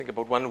Think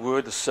about one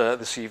word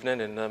this evening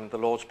in the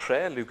Lord's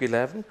Prayer, Luke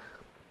 11.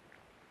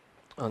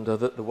 And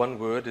the one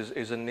word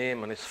is a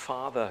name, and it's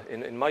Father.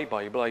 In my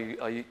Bible,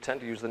 I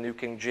tend to use the New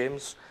King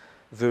James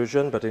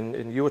Version, but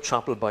in your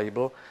chapel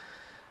Bible,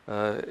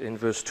 in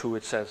verse 2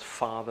 it says,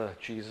 Father.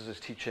 Jesus is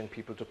teaching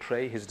people to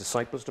pray, his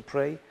disciples to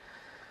pray.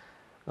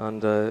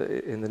 And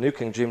in the New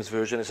King James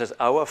Version it says,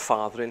 Our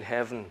Father in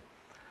heaven.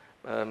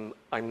 I'm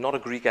not a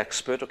Greek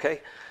expert, okay?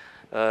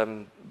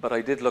 But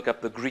I did look up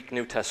the Greek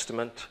New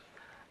Testament,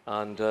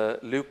 and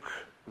Luke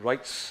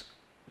writes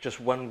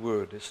just one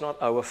word. It's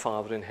not our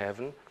Father in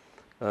heaven,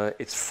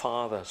 it's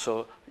Father.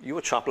 So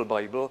your chapel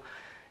Bible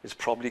is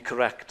probably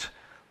correct.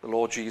 The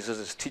Lord Jesus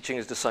is teaching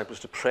his disciples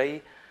to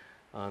pray,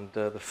 and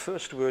the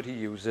first word he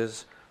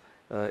uses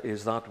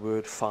is that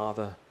word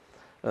Father.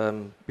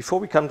 Before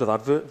we come to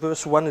that,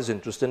 verse 1 is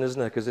interesting, isn't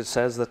it? Because it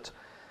says that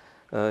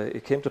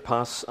it came to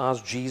pass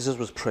as Jesus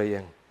was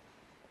praying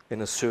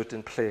in a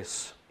certain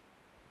place.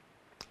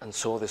 And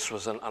so this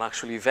was an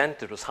actual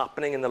event. It was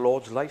happening in the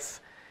Lord's life.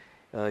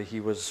 He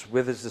was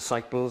with his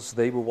disciples.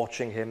 They were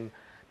watching him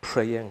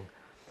praying.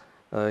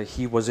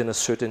 He was in a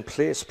certain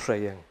place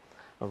praying.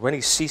 And when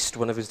he ceased,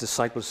 one of his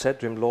disciples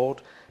said to him,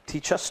 Lord,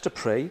 teach us to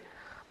pray,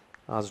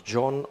 as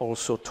John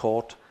also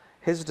taught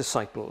his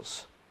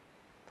disciples.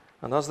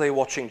 And as they're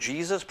watching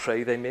Jesus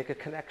pray, they make a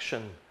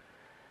connection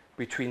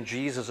between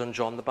Jesus and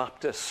John the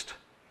Baptist.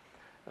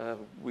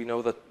 We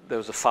know that there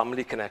was a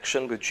family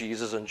connection with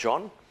Jesus and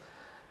John.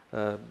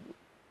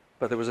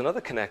 But there was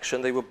another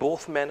connection. They were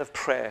both men of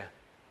prayer.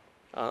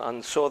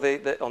 And so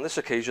they, on this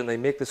occasion, they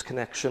make this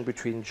connection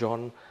between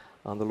John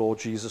and the Lord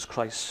Jesus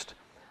Christ.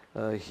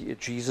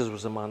 Jesus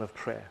was a man of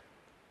prayer.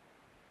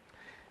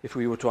 If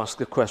we were to ask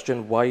the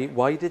question,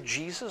 why did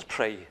Jesus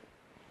pray?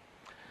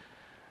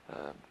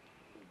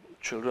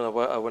 Children,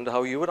 I wonder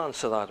how you would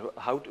answer that.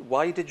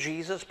 Why did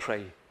Jesus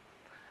pray?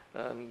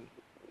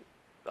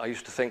 I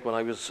used to think when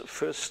I was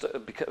first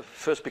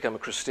became a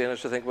Christian, I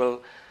used to think,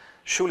 well,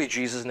 surely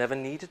Jesus never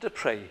needed to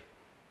pray.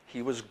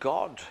 He was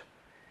God.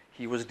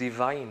 He was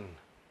divine.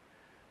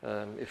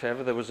 If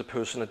ever there was a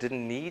person that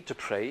didn't need to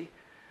pray,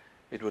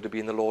 it would have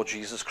been the Lord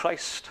Jesus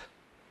Christ.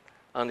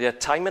 And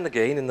yet time and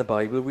again in the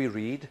Bible we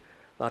read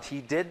that he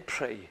did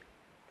pray.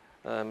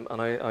 And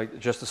I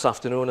just this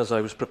afternoon as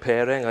I was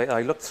preparing,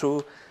 I looked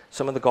through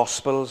some of the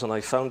Gospels and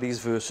I found these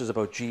verses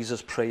about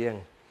Jesus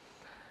praying.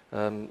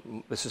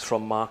 This is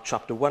from Mark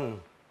chapter 1.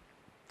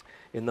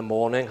 In the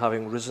morning,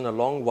 having risen a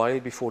long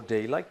while before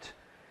daylight,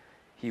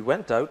 he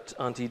went out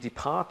and he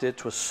departed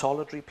to a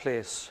solitary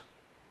place,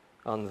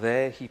 and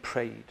there he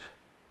prayed.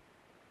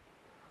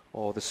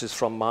 Or this is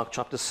from Mark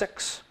chapter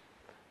 6.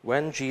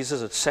 When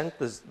Jesus had sent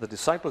the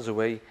disciples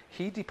away,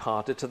 he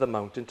departed to the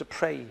mountain to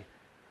pray,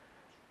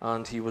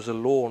 and he was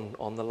alone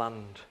on the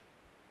land.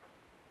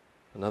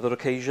 Another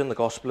occasion, the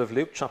Gospel of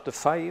Luke chapter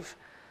 5.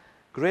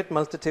 Great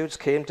multitudes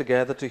came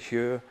together to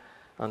hear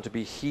and to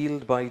be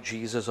healed by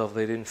Jesus of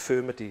their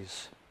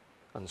infirmities.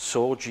 And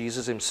so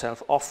Jesus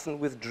himself often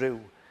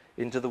withdrew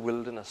into the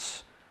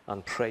wilderness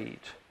and prayed.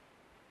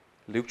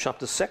 Luke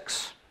chapter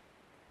 6.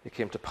 It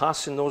came to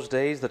pass in those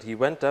days that he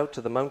went out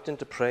to the mountain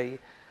to pray,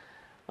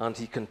 and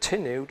he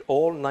continued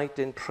all night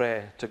in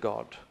prayer to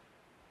God.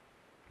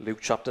 Luke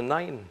chapter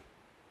 9.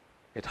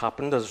 It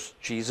happened as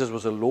Jesus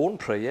was alone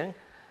praying,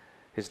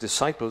 his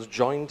disciples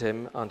joined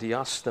him, and he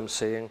asked them,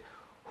 saying,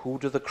 Who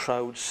do the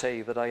crowd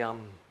say that I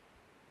am?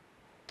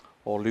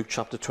 Or Luke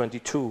chapter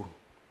 22.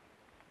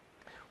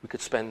 We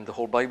could spend the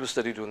whole Bible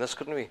study doing this,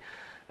 couldn't we?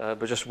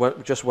 But just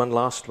one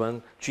last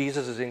one.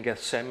 Jesus is in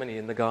Gethsemane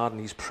in the garden.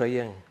 He's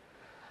praying.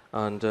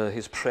 And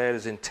his prayer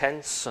is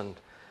intense,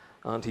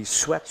 and he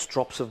sweats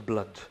drops of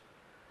blood.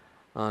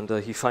 And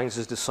he finds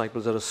his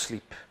disciples are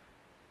asleep.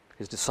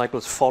 His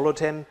disciples followed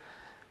him.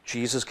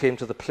 Jesus came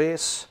to the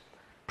place.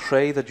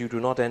 Pray that you do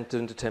not enter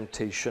into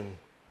temptation.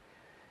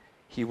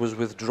 He was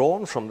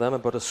withdrawn from them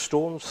about a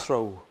stone's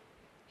throw.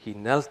 He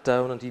knelt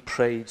down and he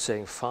prayed,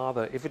 saying,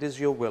 Father, if it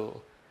is your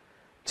will,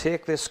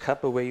 take this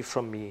cup away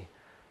from me.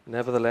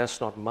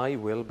 Nevertheless, not my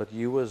will, but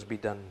yours be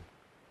done.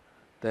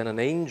 Then an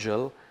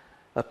angel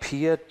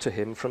appeared to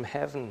him from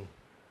heaven,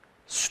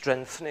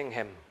 strengthening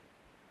him.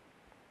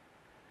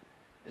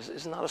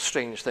 Isn't that a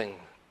strange thing?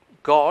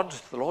 God,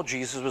 the Lord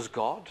Jesus was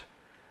God,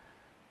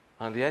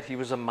 and yet he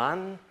was a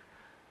man,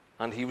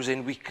 and he was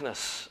in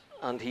weakness,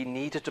 and he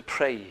needed to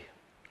pray.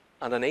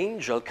 And an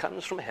angel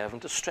comes from heaven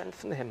to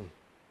strengthen him.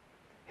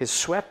 His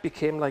sweat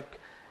became like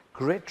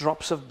great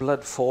drops of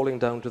blood falling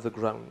down to the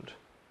ground.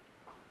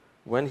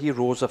 When he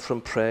rose up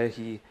from prayer,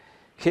 he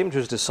came to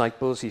his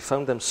disciples. He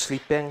found them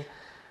sleeping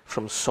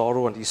from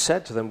sorrow, and he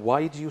said to them,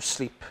 Why do you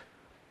sleep?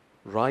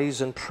 Rise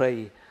and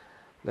pray,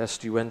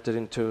 lest you enter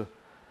into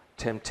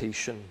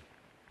temptation.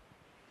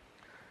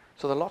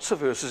 So there are lots of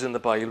verses in the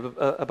Bible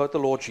about the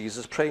Lord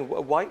Jesus praying.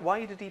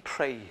 Why did he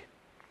pray?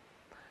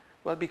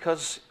 Well,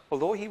 because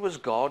although he was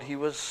God, he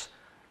was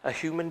a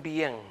human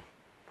being.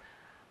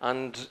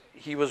 And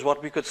he was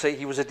what we could say,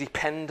 he was a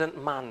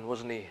dependent man,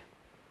 wasn't he?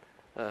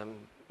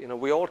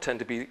 We all tend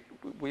to be,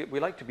 we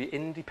like to be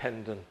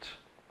independent.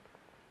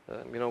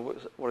 You know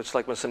what it's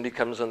like when somebody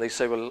comes and they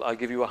say, well, I'll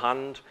give you a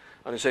hand.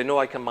 And you say, no,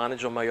 I can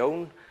manage on my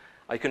own.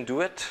 I can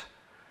do it.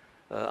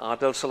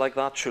 Adults are like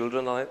that.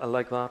 Children are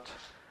like that.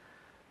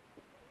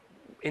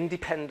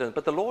 Independent.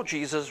 But the Lord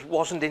Jesus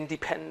wasn't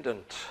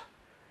independent.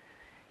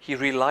 He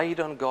relied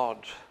on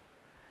God.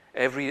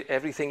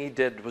 Everything he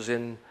did was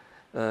in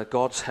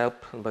God's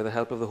help and by the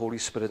help of the Holy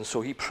Spirit. And so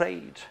he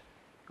prayed.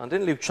 And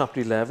in Luke chapter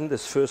 11,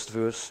 this first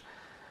verse,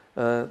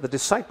 the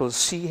disciples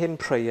see him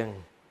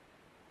praying.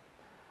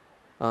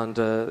 And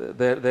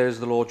there's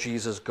the Lord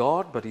Jesus,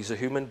 God, but he's a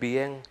human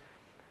being.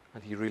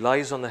 And he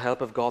relies on the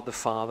help of God the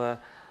Father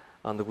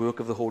and the work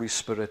of the Holy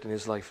Spirit in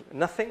his life.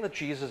 Nothing that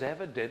Jesus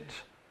ever did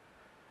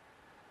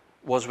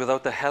was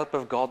without the help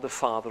of God the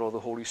Father or the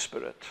Holy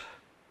Spirit.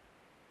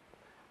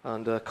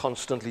 And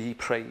constantly he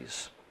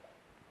prays.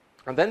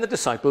 And then the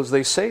disciples,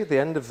 they say at the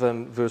end of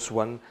verse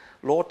 1,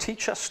 Lord,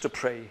 teach us to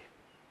pray.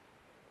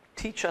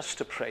 Teach us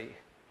to pray.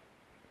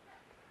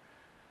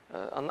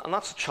 And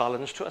that's a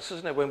challenge to us,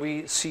 isn't it? When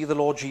we see the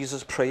Lord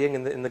Jesus praying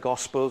in the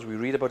Gospels, we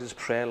read about his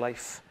prayer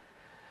life.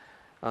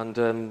 And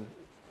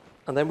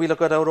then we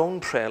look at our own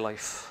prayer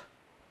life.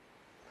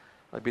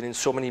 I've been in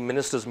so many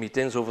ministers'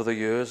 meetings over the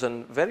years,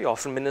 and very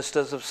often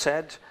ministers have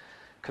said,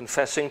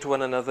 confessing to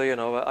one another, you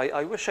know,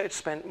 I wish I'd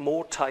spent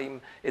more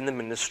time in the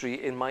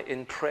ministry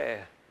in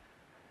prayer.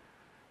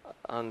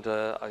 And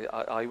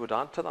I would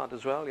add to that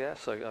as well,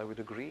 yes, I would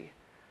agree.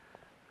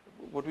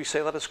 Would we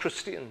say that as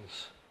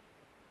Christians?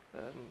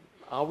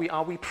 Are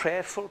we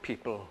prayerful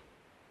people?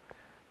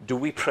 Do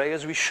we pray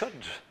as we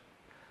should?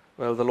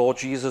 Well, the Lord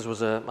Jesus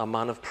was a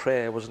man of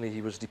prayer, wasn't he?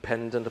 He was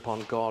dependent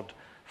upon God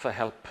for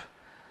help.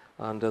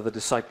 And the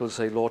disciples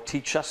say, Lord,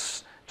 teach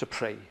us to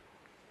pray.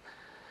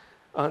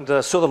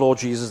 And so the Lord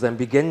Jesus then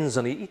begins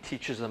and he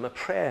teaches them a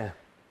prayer.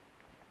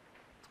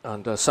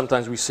 And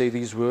sometimes we say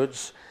these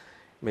words,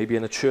 maybe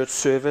in a church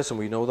service, and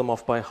we know them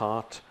off by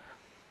heart.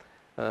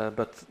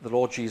 But the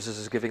Lord Jesus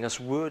is giving us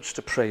words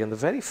to pray. And the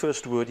very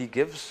first word he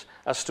gives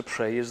us to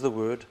pray is the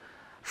word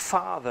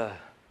Father.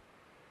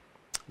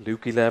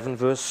 Luke 11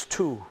 verse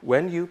 2.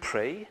 When you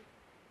pray,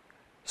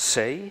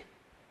 say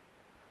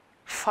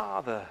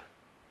Father.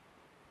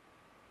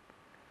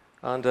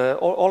 And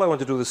all I want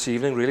to do this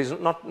evening really is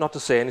not to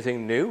say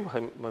anything new.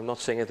 I'm not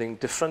saying anything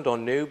different or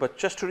new, but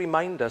just to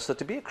remind us that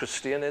to be a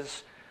Christian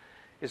is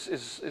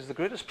the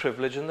greatest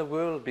privilege in the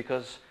world,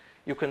 because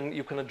you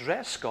can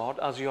address God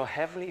as your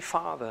Heavenly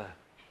Father.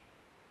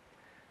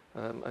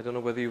 I don't know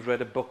whether you've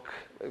read a book.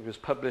 It was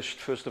published,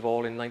 first of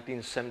all, in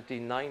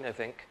 1979, I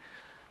think,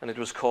 and it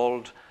was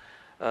called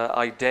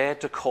I Dare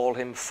to Call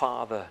Him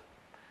Father.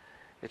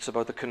 It's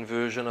about the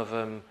conversion of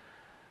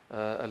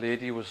a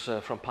lady who was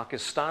from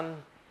Pakistan.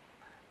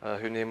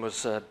 Her name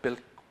was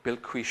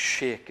Bilquis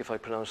Sheikh, if I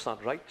pronounce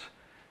that right.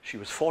 She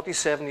was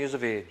 47 years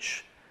of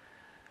age,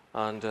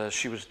 and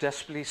she was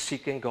desperately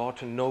seeking God,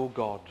 to know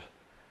God.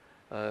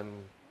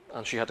 And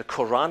she had a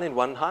Quran in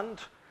one hand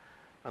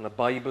and a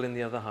Bible in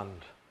the other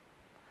hand.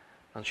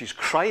 And she's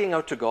crying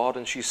out to God,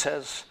 and she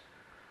says,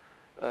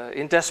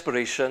 in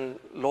desperation,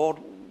 Lord,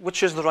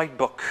 which is the right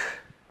book?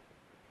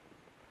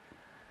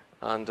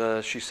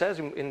 And she says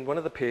in one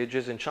of the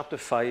pages, in chapter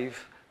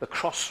 5, the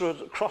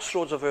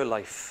crossroads of her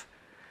life,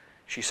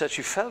 she said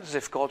she felt as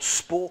if God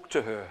spoke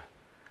to her,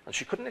 and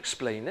she couldn't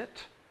explain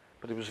it,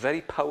 but it was very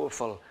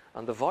powerful,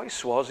 and the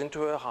voice was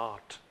into her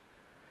heart.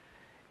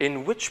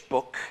 In which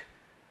book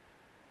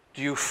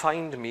do you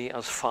find me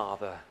as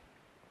Father?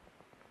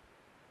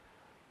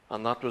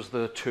 And that was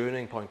the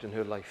turning point in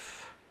her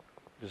life.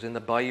 It was in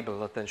the Bible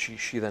that then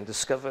she then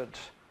discovered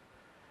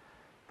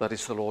that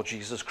it's the Lord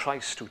Jesus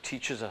Christ who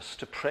teaches us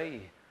to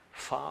pray,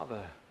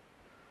 Father.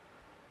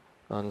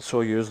 And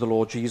so here's the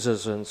Lord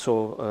Jesus. And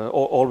so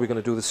all we're going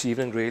to do this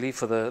evening, really,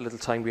 for the little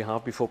time we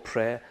have before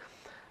prayer,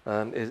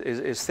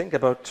 is think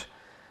about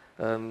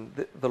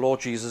the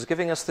Lord Jesus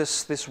giving us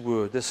this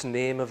word, this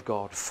name of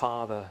God,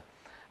 Father.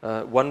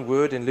 One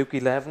word in Luke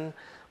 11,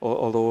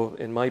 although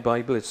in my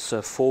Bible it's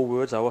 4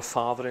 words, our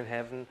Father in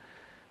heaven.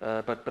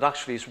 But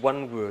actually it's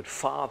one word,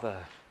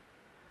 Father.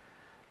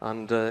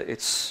 And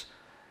it's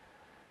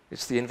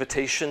the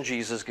invitation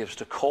Jesus gives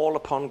to call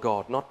upon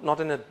God,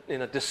 not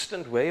in a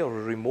distant way or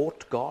a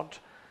remote God,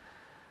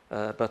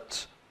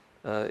 but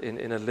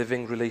in a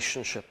living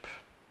relationship.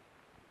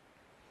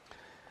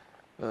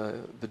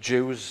 The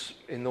Jews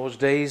in those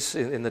days,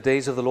 in the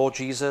days of the Lord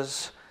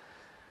Jesus,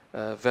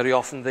 very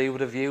often they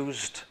would have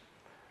used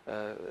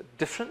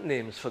different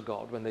names for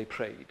God when they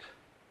prayed.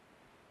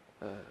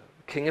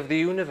 King of the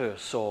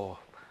universe, or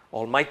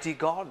Almighty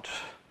God.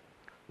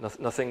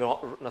 Nothing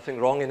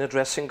wrong in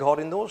addressing God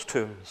in those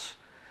terms.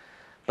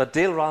 But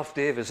Dale Ralph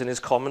Davis, in his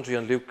commentary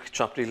on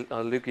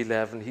Luke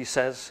 11, he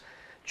says,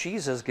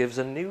 Jesus gives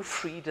a new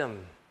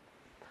freedom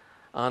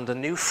and a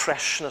new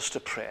freshness to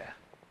prayer.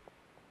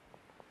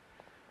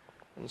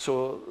 And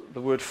so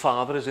the word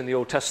Father is in the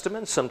Old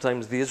Testament.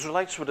 Sometimes the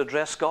Israelites would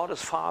address God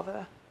as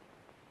Father.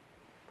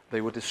 They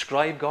would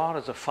describe God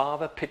as a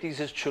father, pities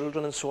his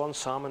children, and so on,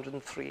 Psalm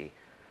 103.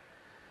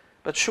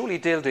 But surely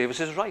Dale Davis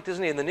is right,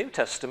 isn't he? In the New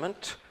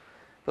Testament,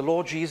 the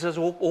Lord Jesus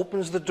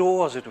opens the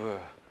door, as it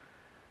were,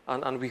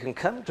 And we can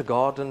come to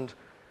God and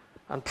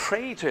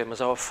pray to him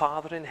as our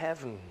Father in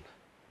heaven.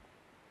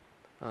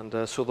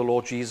 And so the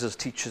Lord Jesus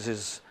teaches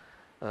his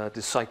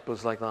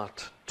disciples like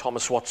that.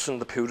 Thomas Watson,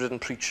 the Puritan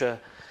preacher,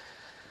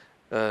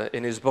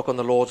 in his book on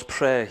the Lord's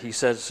Prayer, he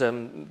says,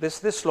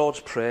 this Lord's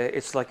Prayer,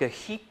 it's like a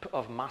heap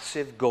of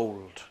massive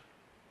gold.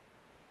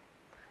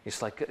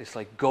 It's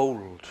like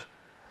gold.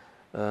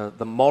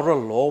 The moral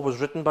law was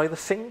written by the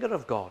finger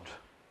of God.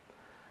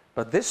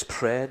 But this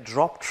prayer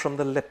dropped from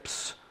the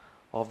lips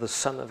of the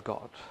Son of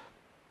God.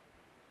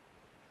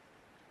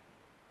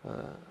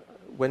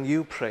 When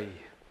you pray,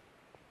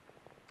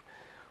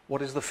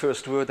 what is the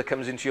first word that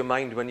comes into your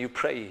mind when you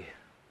pray?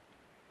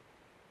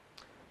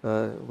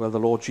 Well, the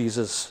Lord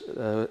Jesus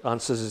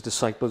answers his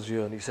disciples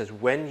here, and he says,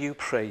 when you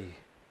pray,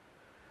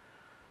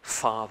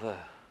 Father.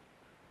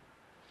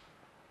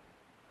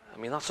 I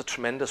mean, that's a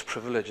tremendous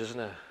privilege, isn't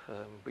it?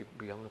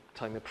 We have a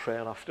time of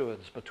prayer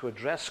afterwards, but to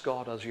address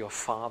God as your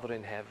Father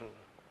in heaven.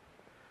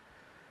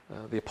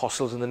 The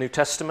apostles in the New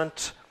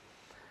Testament,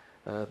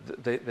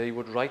 they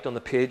would write on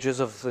the pages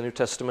of the New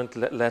Testament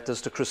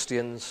letters to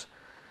Christians,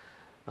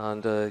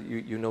 and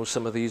you know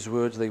some of these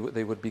words. They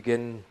would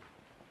begin,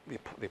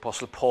 the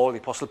Apostle Paul, the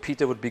Apostle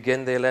Peter would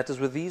begin their letters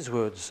with these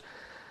words,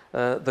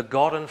 the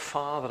God and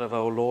Father of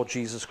our Lord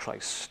Jesus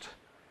Christ.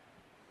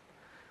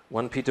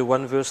 1 Peter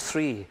 1 verse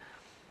 3,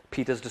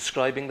 Peter's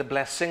describing the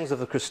blessings of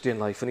the Christian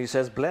life, and he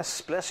says,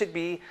 blessed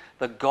be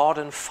the God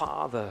and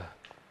Father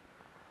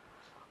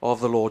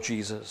of the Lord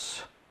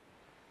Jesus.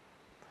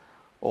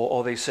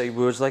 Or they say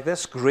words like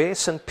this,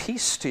 grace and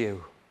peace to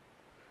you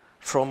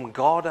from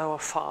God our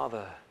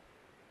Father.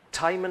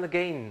 Time and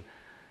again,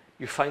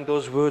 you find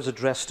those words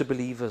addressed to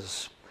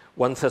believers.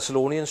 1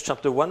 Thessalonians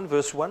chapter 1,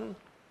 verse 1.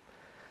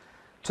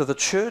 To the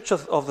church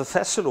of the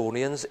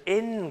Thessalonians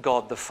in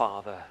God the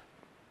Father.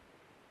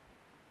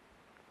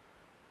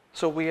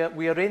 So we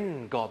are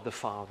in God the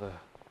Father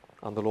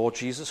and the Lord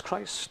Jesus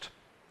Christ.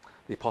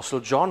 The Apostle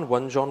John,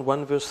 1 John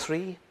 1, verse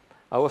 3.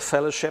 Our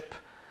fellowship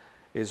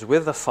is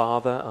with the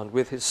Father and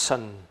with his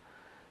Son,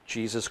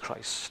 Jesus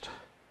Christ.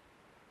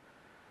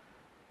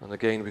 And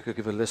again, we could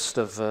give a list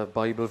of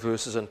Bible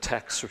verses and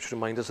texts which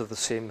remind us of the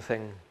same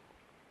thing.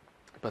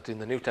 But in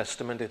the New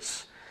Testament,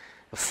 it's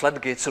the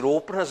floodgates are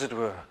open, as it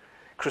were.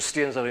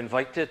 Christians are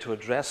invited to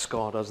address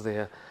God as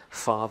their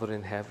Father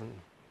in heaven.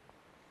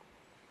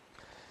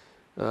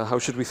 How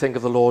should we think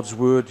of the Lord's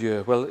word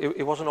here? Well,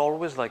 it wasn't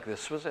always like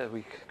this, was it?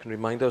 We can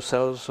remind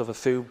ourselves of a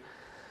few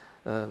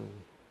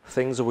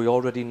things that we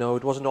already know.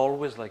 It wasn't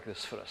always like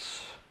this for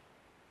us.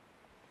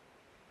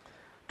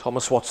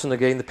 Thomas Watson,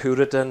 again, the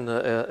Puritan,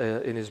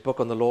 in his book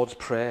on the Lord's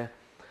Prayer,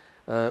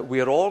 we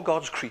are all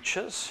God's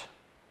creatures.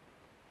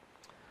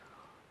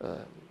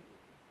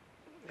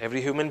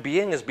 Every human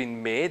being has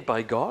been made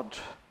by God.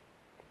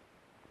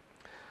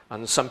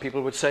 And some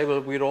people would say,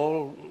 well,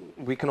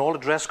 we can all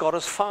address God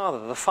as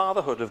Father, the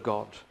fatherhood of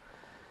God.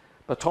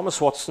 But Thomas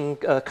Watson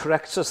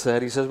corrects us there.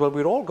 He says, well,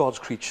 we're all God's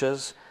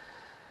creatures,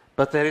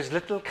 but there is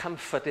little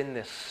comfort in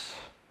this,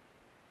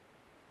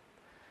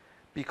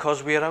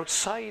 because we are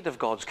outside of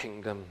God's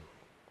kingdom.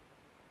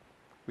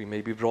 We may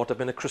be brought up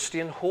in a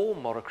Christian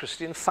home or a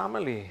Christian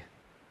family,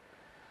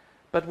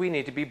 but we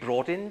need to be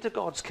brought into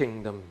God's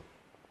kingdom.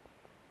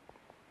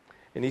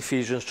 In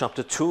Ephesians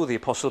chapter 2, the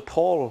Apostle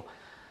Paul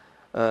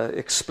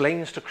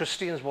explains to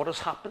Christians what has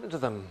happened to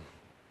them.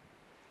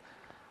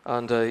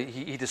 And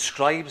he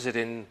describes it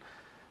in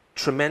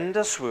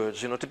tremendous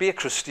words. You know, to be a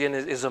Christian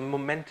is a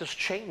momentous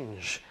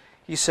change.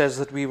 He says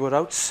that we were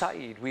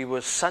outside. We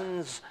were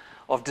sons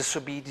of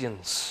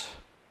disobedience.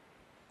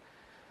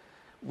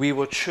 We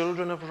were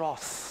children of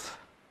wrath.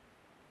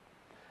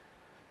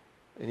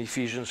 In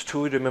Ephesians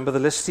 2, remember the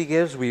list he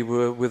gives? We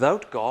were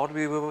without God.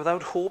 We were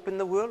without hope in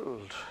the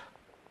world.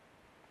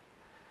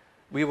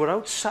 We were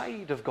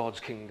outside of God's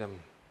kingdom.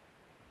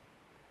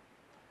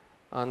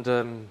 And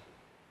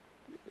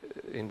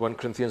in 1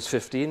 Corinthians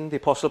 15, the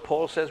Apostle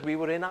Paul says we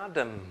were in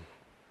Adam.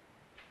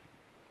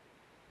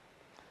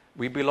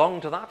 We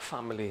belong to that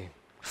family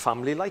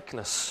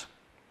likeness.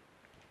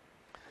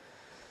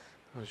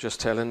 I was just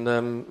telling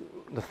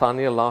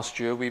Nathaniel last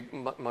year,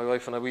 my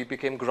wife and I, we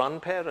became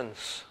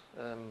grandparents.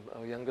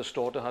 Our youngest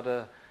daughter had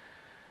a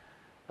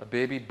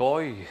baby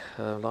boy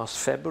last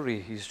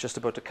February. He's just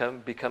about to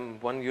become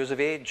 1 year of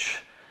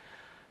age.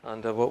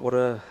 And what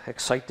an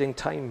exciting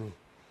time.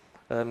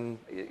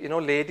 You know,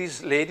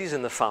 ladies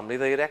in the family,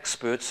 they're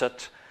experts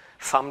at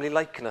family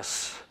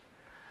likeness.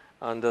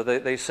 And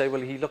they say,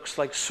 well, he looks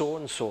like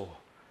so-and-so.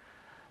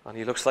 And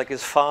he looks like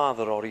his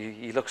father, or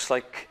he looks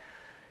like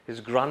his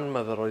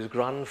grandmother or his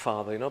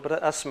grandfather, you know.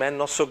 But us men,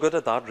 not so good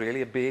at that,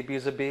 really. A baby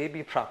is a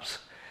baby, perhaps.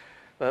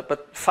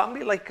 But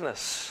family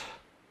likeness.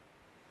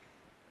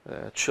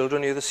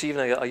 Children here this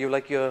evening, are you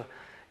like your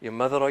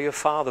mother or your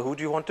father? Who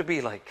do you want to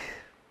be like?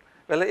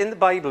 Well, in the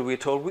Bible, we're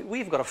told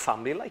we've got a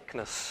family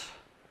likeness.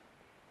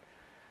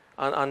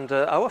 And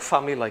our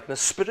family likeness,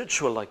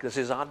 spiritual likeness,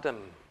 is Adam.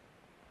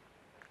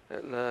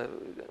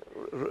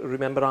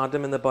 Remember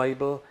Adam in the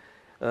Bible?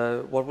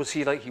 What was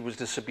he like? He was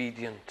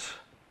disobedient.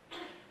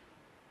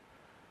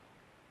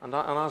 And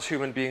as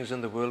human beings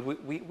in the world,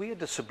 we are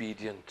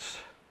disobedient.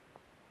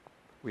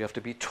 We have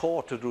to be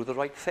taught to do the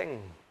right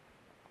thing.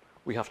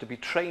 We have to be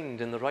trained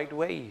in the right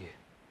way.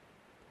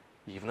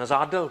 Even as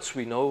adults,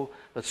 we know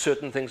that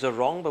certain things are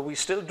wrong, but we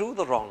still do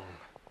the wrong.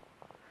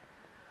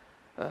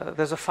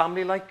 There's a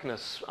family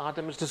likeness.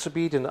 Adam is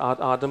disobedient.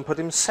 Adam put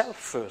himself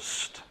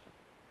first.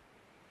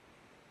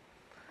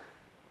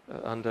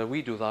 And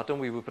we do that, and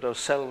we put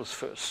ourselves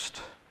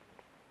first.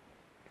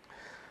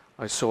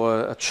 I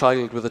saw a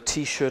child with a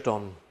T-shirt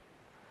on,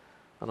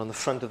 and on the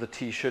front of the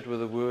T-shirt were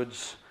the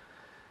words,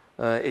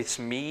 it's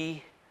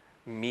me,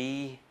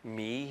 me,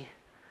 me.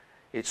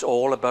 It's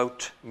all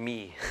about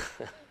me.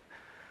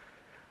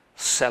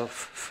 Self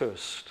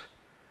first.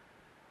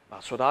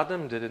 That's what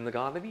Adam did in the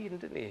Garden of Eden,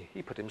 didn't he?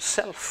 He put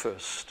himself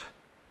first.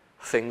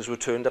 Things were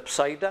turned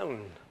upside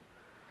down.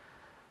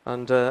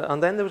 And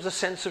then there was a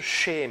sense of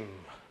shame.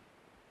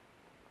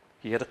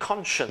 He had a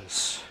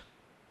conscience.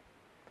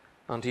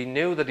 And he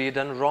knew that he had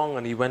done wrong,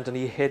 and he went and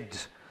he hid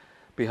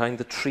behind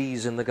the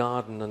trees in the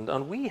garden.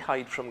 And we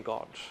hide from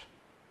God.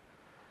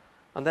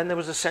 And then there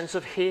was a sense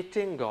of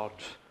hating God.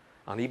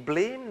 And he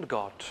blamed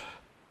God.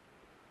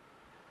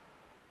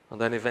 And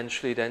then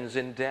eventually it ends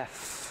in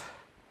death.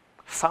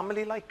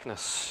 Family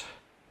likeness.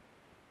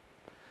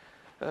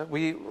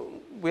 We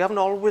haven't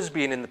always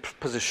been in the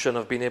position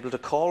of being able to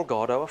call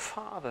God our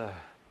Father.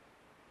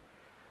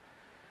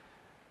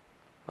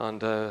 And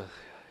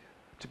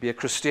to be a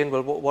Christian,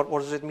 well,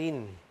 what does it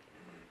mean?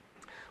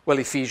 Well,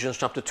 Ephesians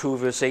chapter 2,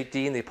 verse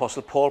 18, the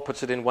Apostle Paul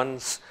puts it in one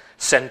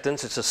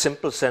sentence. It's a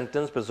simple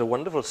sentence, but it's a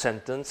wonderful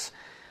sentence.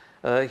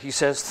 He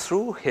says,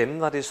 through him,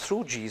 that is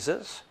through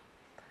Jesus,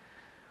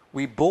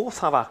 we both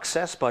have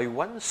access by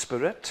one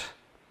Spirit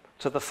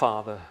to the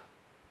Father.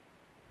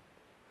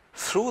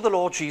 Through the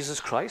Lord Jesus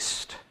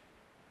Christ,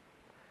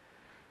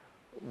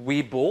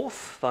 we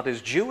both, that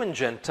is Jew and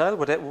Gentile,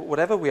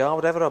 whatever we are,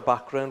 whatever our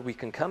background, we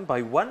can come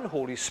by one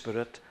Holy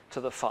Spirit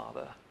to the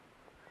Father.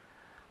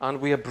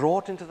 And we are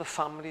brought into the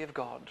family of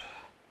God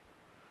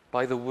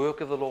by the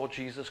work of the Lord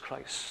Jesus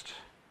Christ.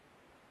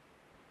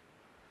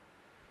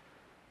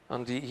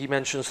 And he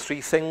mentions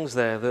three things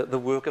there. The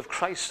work of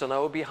Christ on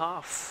our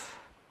behalf.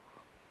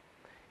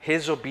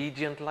 His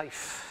obedient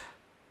life.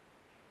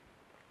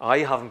 I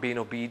haven't been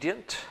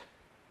obedient.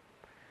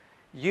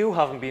 You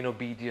haven't been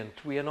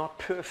obedient. We are not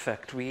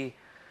perfect. We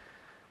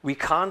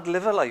can't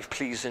live a life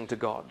pleasing to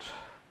God.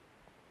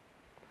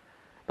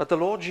 But the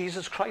Lord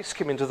Jesus Christ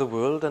came into the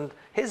world and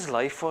his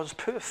life was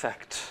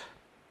perfect.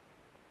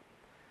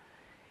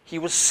 He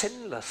was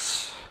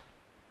sinless.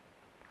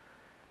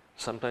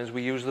 Sometimes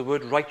we use the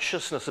word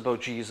righteousness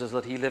about Jesus,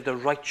 that he lived a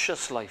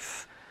righteous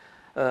life.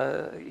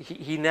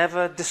 He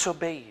never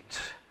disobeyed.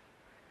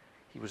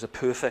 He was a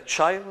perfect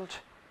child,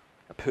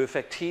 a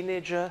perfect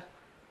teenager,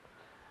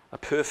 a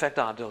perfect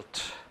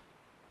adult,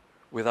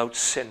 without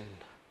sin.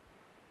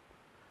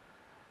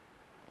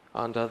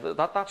 And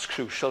that's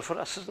crucial for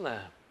us, isn't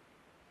it?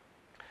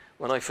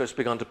 When I first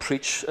began to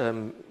preach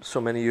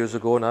so many years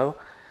ago now,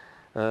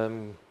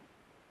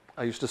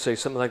 I used to say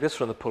something like this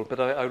from the pulpit.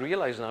 I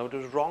realize now it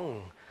was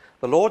wrong.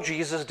 The Lord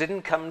Jesus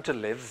didn't come to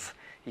live,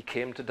 he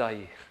came to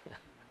die.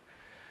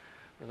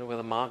 I don't know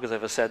whether Mark has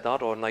ever said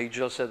that or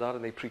Nigel said that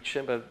and they preach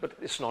him, but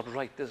it's not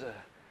right, is it?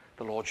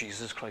 The Lord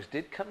Jesus Christ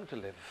did come to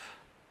live.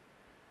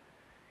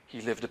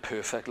 He lived a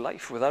perfect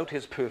life. Without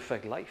his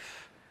perfect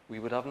life, we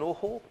would have no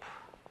hope.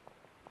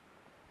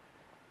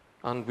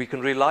 And we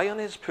can rely on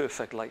his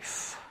perfect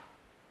life.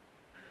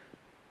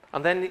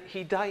 And then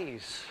he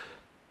dies.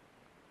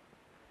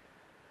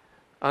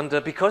 And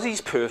because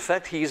he's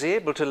perfect, he's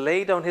able to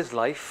lay down his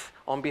life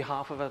on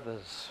behalf of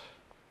others.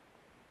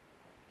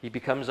 He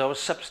becomes our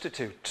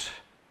substitute.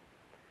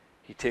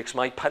 He takes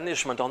my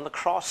punishment on the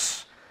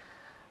cross.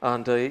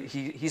 And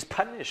he's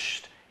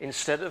punished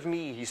instead of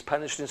me. He's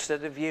punished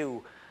instead of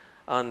you.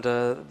 And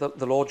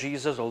the Lord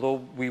Jesus,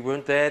 although we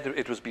weren't there,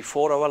 it was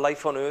before our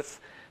life on earth,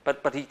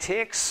 but he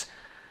takes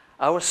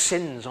our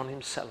sins on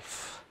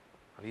himself.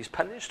 And he's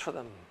punished for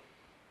them.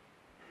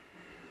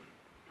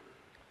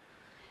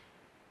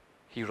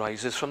 He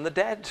rises from the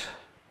dead.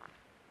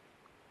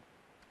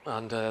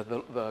 And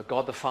the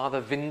God the Father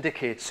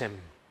vindicates him.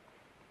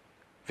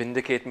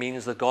 Vindicate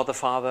means that God the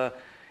Father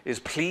is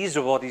pleased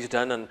with what he's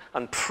done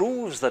and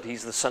proves that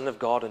he's the Son of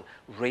God and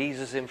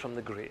raises him from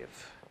the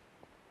grave.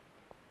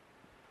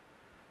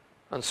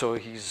 And so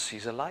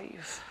he's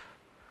alive.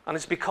 And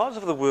it's because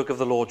of the work of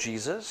the Lord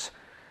Jesus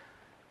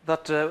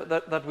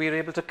that we're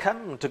able to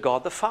come to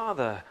God the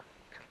Father.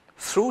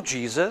 Through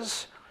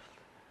Jesus,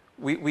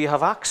 we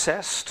have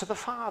access to the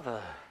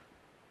Father.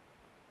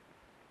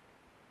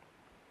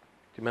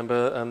 Do you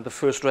remember the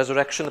first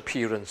resurrection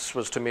appearance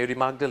was to Mary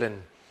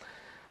Magdalene?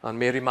 And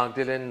Mary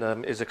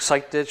Magdalene is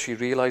excited. She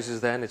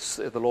realizes then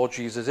the Lord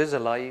Jesus is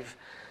alive.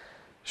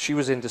 She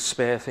was in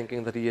despair,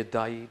 thinking that he had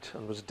died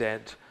and was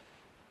dead.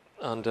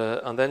 And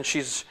then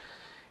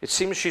it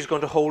seems she's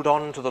going to hold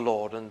on to the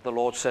Lord. And the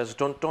Lord says,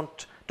 don't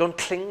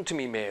cling to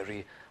me,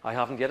 Mary. I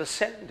haven't yet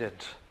ascended.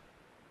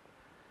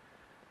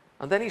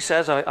 And then he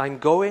says, I'm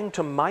going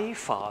to my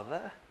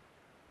Father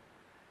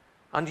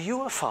and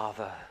you are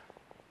Father.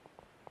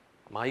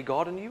 My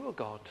God and you are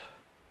God.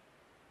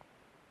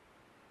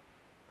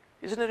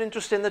 Isn't it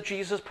interesting that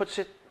Jesus puts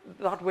it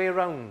that way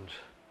around?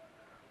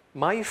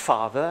 My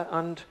Father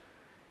and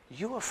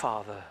your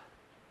Father.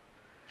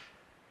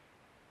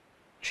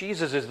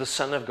 Jesus is the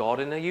Son of God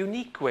in a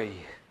unique way.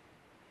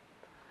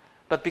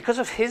 But because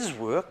of his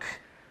work,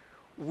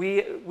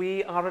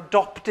 we are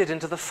adopted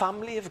into the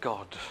family of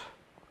God.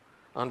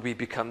 And we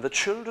become the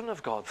children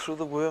of God through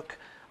the work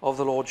of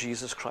the Lord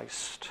Jesus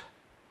Christ.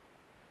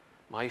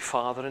 My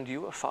Father and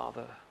your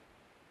Father.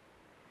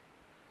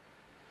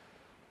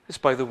 It's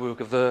by the work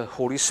of the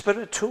Holy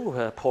Spirit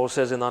too. Paul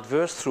says in that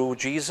verse, through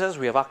Jesus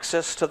we have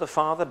access to the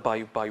Father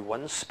by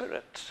one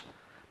Spirit,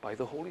 by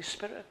the Holy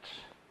Spirit.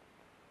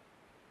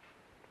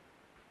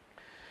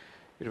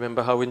 You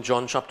remember how in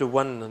John chapter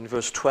 1 and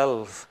verse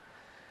 12,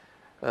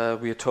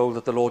 we are told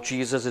that the Lord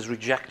Jesus is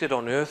rejected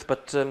on earth,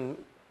 but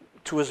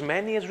to as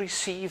many as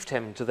received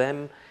him, to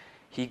them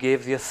he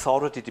gave the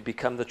authority to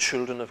become the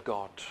children of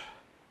God.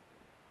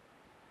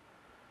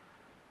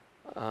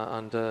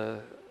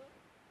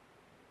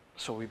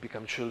 So we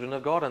become children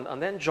of God.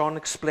 And then John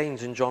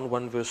explains in John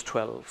 1 verse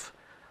 12,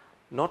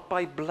 not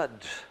by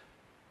blood.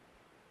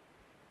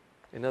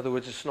 In other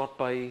words, it's not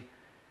by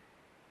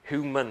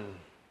human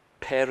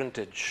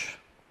parentage.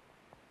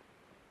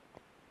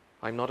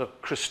 I'm not a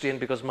Christian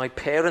because my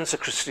parents are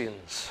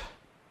Christians.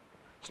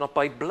 It's not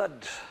by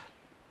blood.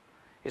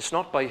 It's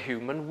not by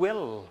human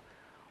will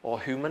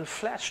or human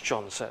flesh,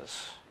 John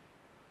says.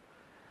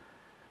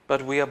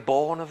 But we are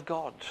born of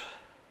God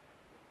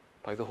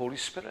by the Holy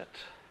Spirit.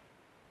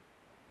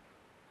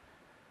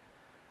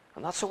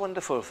 And that's a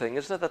wonderful thing,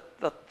 isn't it?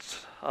 That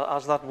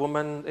as that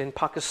woman in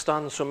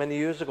Pakistan so many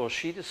years ago,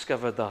 she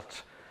discovered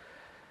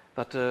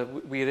that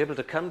we are able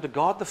to come to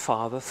God the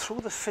Father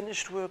through the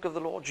finished work of the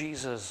Lord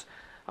Jesus,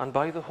 and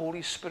by the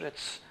Holy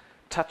Spirit's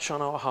touch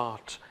on our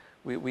heart,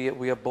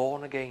 we are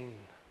born again.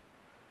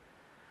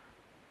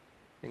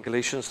 In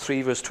Galatians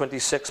 3 verse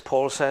 26,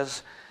 Paul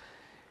says,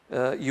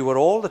 you are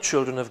all the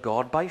children of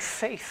God by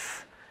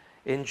faith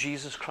in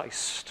Jesus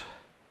Christ.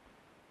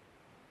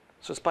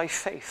 So it's by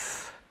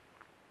faith.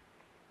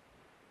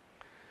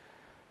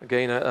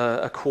 Again,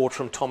 a quote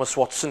from Thomas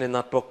Watson in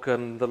that book,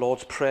 The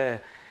Lord's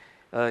Prayer.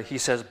 He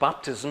says,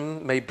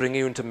 baptism may bring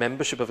you into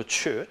membership of a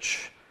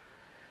church,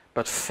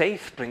 but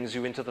faith brings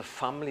you into the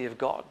family of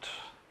God.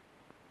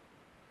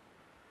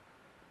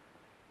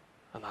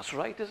 And that's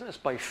right, isn't it? It's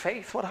by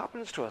faith what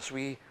happens to us.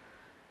 We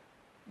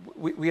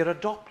are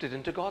adopted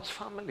into God's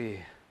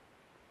family.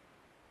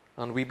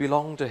 And we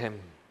belong to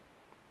him.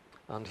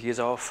 And he is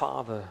our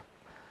Father.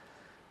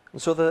 And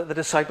so the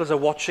disciples are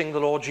watching the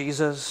Lord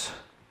Jesus.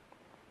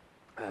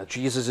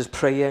 Jesus is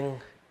praying.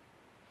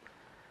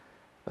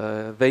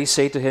 They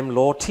say to him,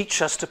 Lord,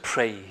 teach us to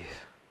pray.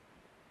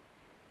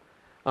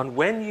 And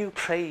when you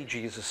pray,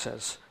 Jesus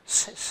says,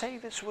 say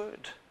this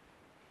word.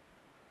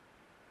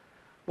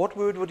 What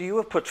word would you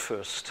have put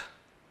first?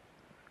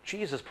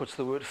 Jesus puts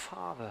the word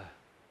Father.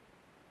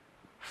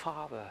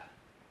 Father.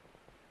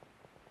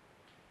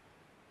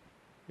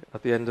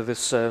 At the end of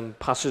this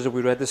passage that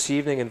we read this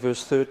evening in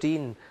verse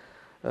 13,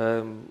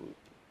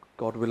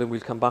 God willing,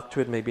 we'll come back to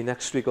it maybe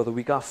next week or the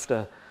week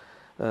after.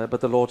 But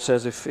the Lord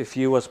says, if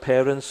you as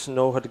parents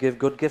know how to give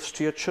good gifts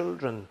to your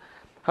children,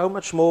 how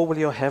much more will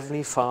your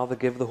heavenly Father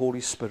give the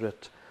Holy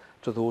Spirit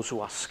to those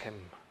who ask him?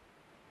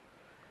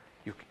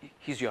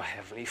 He's your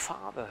heavenly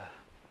Father.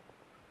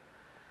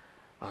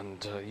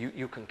 And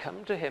you can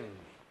come to him.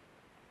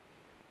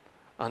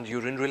 And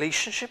you're in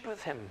relationship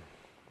with him.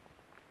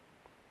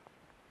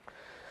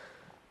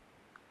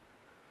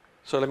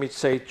 So let me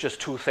say just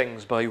two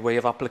things by way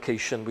of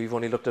application. We've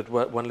only looked at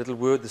one little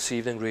word this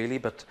evening, really,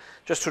 but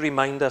just to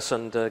remind us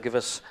and give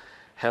us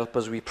help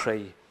as we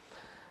pray.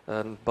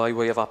 By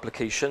way of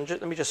application,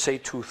 let me just say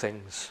two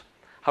things.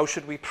 How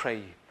should we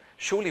pray?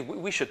 Surely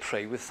we should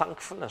pray with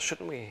thankfulness,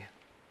 shouldn't we?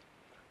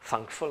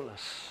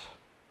 Thankfulness.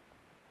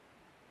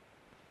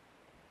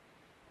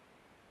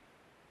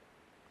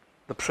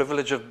 The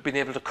privilege of being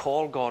able to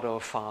call God our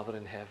Father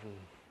in heaven.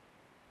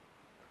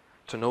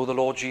 To know the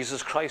Lord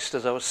Jesus Christ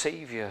as our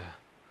Savior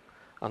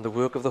and the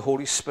work of the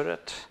Holy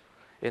Spirit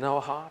in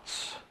our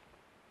hearts.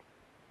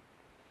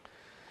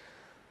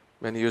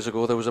 Many years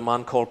ago there was a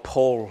man called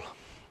Paul,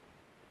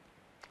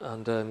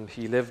 and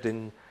he lived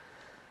in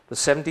the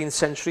 17th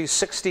century,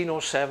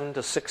 1607 to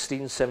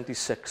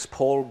 1676,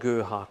 Paul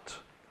Gerhardt.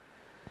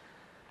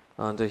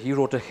 And he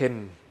wrote a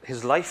hymn.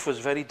 His life was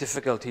very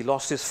difficult. He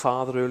lost his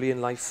father early in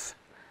life.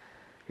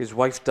 His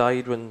wife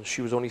died when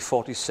she was only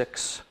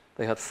 46.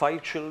 They had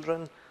 5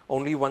 children.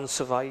 Only one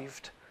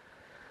survived.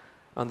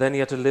 And then he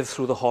had to live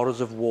through the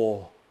horrors of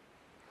war.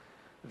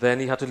 Then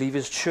he had to leave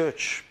his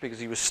church because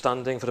he was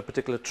standing for a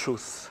particular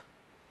truth.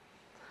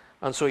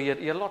 And so he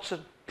had lots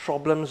of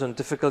problems and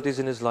difficulties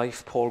in his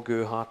life, Paul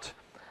Gerhardt.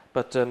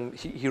 But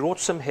he wrote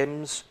some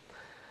hymns.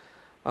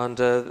 And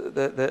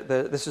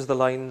this is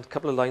a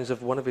couple of lines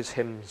of one of his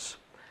hymns.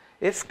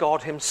 If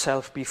God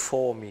himself be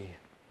for me,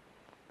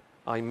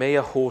 I may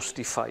a host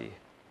defy.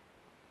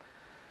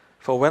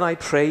 For when I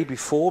pray,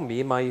 before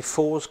me my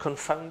foes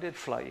confounded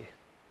fly.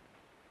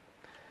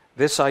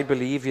 This I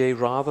believe, yea,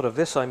 rather of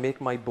this I make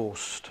my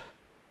boast,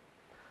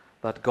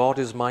 that God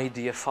is my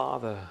dear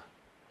Father,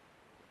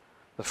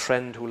 the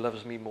friend who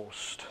loves me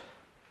most.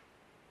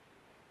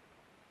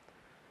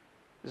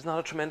 Isn't that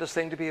a tremendous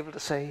thing to be able to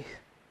say?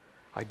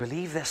 I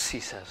believe this, he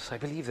says. I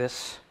believe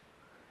this.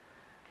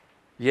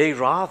 Yea,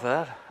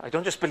 rather, I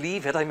don't just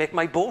believe it, I make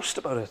my boast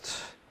about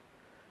it.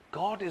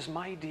 God is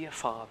my dear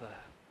Father,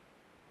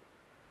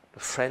 the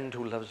friend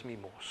who loves me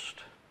most.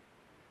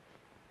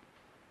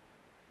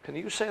 Can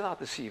you say that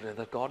this evening,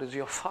 that God is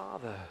your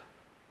Father?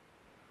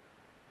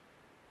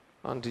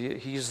 And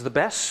he's the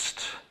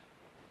best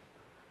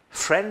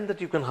friend that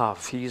you can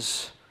have.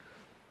 He's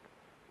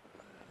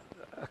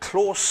a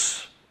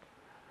close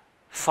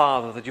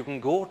Father that you can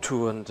go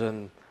to,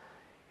 and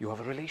you have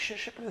a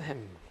relationship with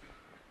him.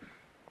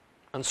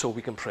 And so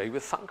we can pray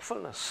with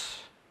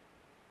thankfulness.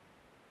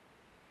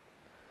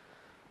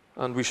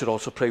 And we should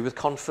also pray with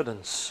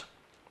confidence.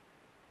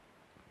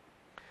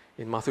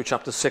 In Matthew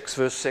chapter 6,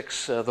 verse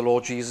 6, the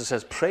Lord Jesus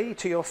says, pray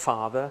to your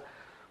Father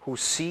who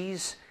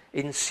sees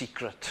in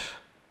secret.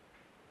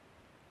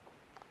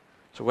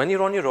 So when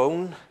you're on your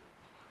own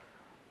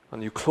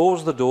and you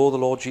close the door, the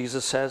Lord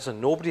Jesus says,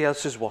 and nobody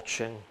else is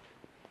watching,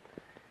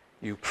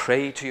 you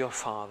pray to your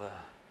Father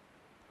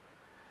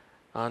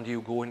and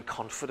you go in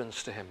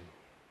confidence to him.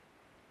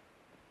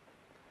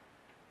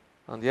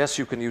 And yes,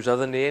 you can use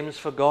other names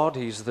for God.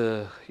 He's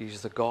the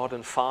God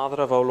and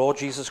Father of our Lord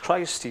Jesus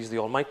Christ. He's the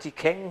Almighty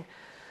King.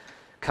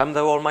 Come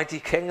thou Almighty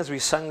King, as we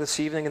sang this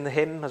evening in the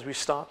hymn as we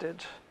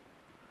started.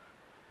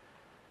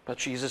 But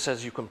Jesus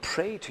says you can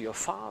pray to your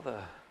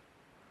Father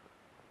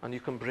and you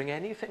can bring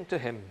anything to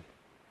him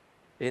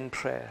in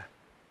prayer.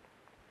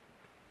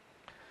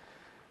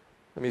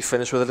 Let me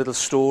finish with a little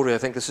story. I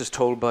think this is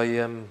told by,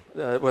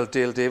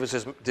 Dale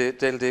Davis.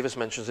 Dale Davis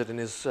mentions it in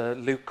his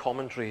Luke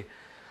commentary.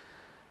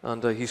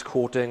 And he's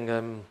quoting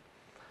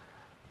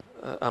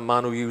a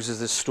man who uses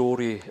this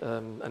story,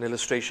 an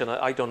illustration.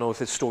 I don't know if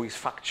this story is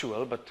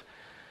factual, but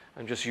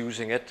I'm just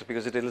using it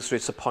because it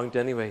illustrates the point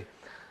anyway.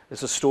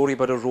 It's a story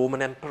about a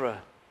Roman emperor,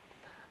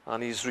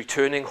 and he's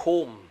returning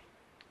home,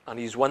 and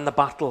he's won the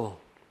battle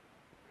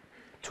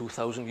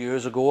 2,000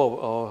 years ago,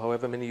 or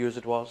however many years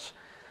it was.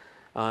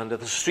 And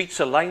the streets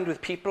are lined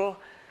with people.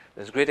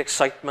 There's great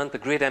excitement. The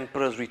great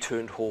emperor has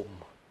returned home.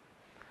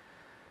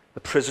 The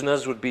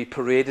prisoners would be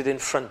paraded in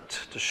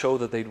front to show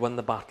that they'd won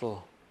the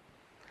battle.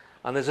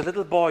 And there's a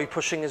little boy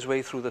pushing his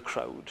way through the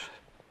crowd.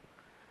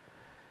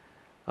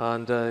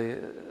 And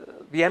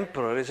the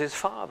emperor is his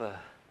father.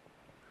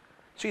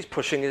 So he's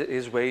pushing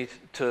his way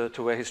to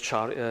where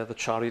the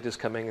chariot is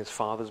coming. His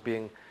father's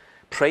being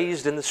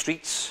praised in the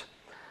streets.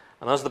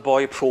 And as the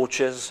boy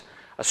approaches,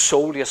 a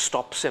soldier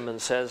stops him and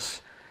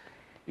says,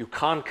 you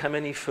can't come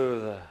any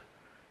further.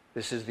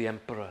 This is the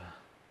emperor.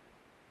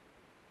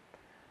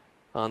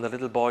 And the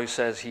little boy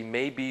says, he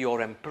may be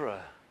your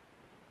emperor,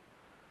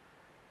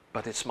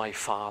 but it's my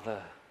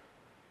Father.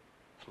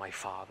 It's my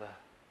Father.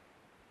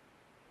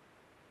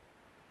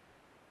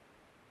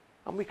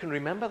 And we can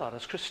remember that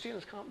as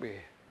Christians, can't we?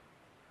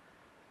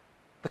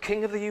 The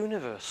King of the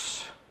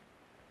universe,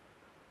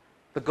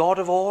 the God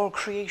of all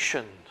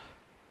creation,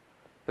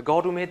 the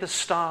God who made the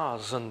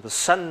stars and the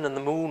sun and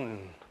the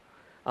moon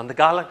and the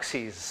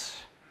galaxies,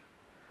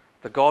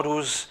 the God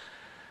who's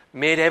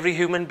made every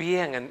human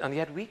being, and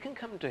yet we can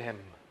come to him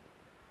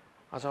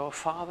as our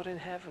Father in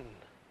heaven.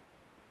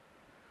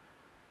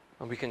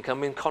 And we can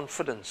come in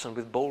confidence and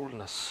with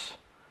boldness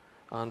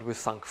and with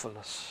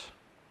thankfulness.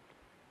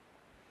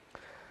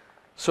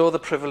 So the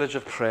privilege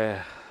of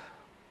prayer,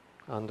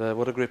 and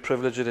what a great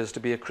privilege it is to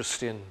be a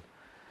Christian.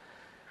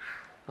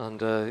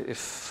 And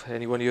if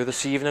anyone here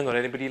this evening or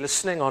anybody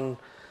listening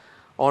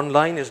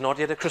online is not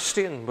yet a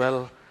Christian,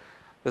 well,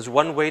 there's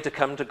one way to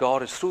come to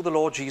God. It's through the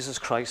Lord Jesus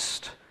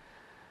Christ.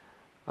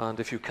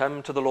 And if you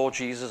come to the Lord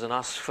Jesus and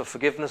ask for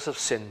forgiveness of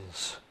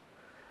sins,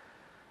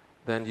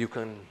 then you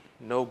can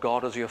know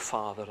God as your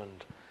Father.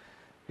 And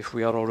if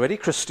we are already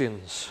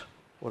Christians,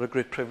 what a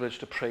great privilege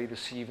to pray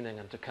this evening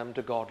and to come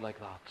to God like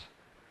that,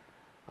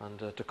 and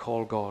to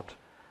call God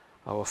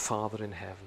our Father in heaven.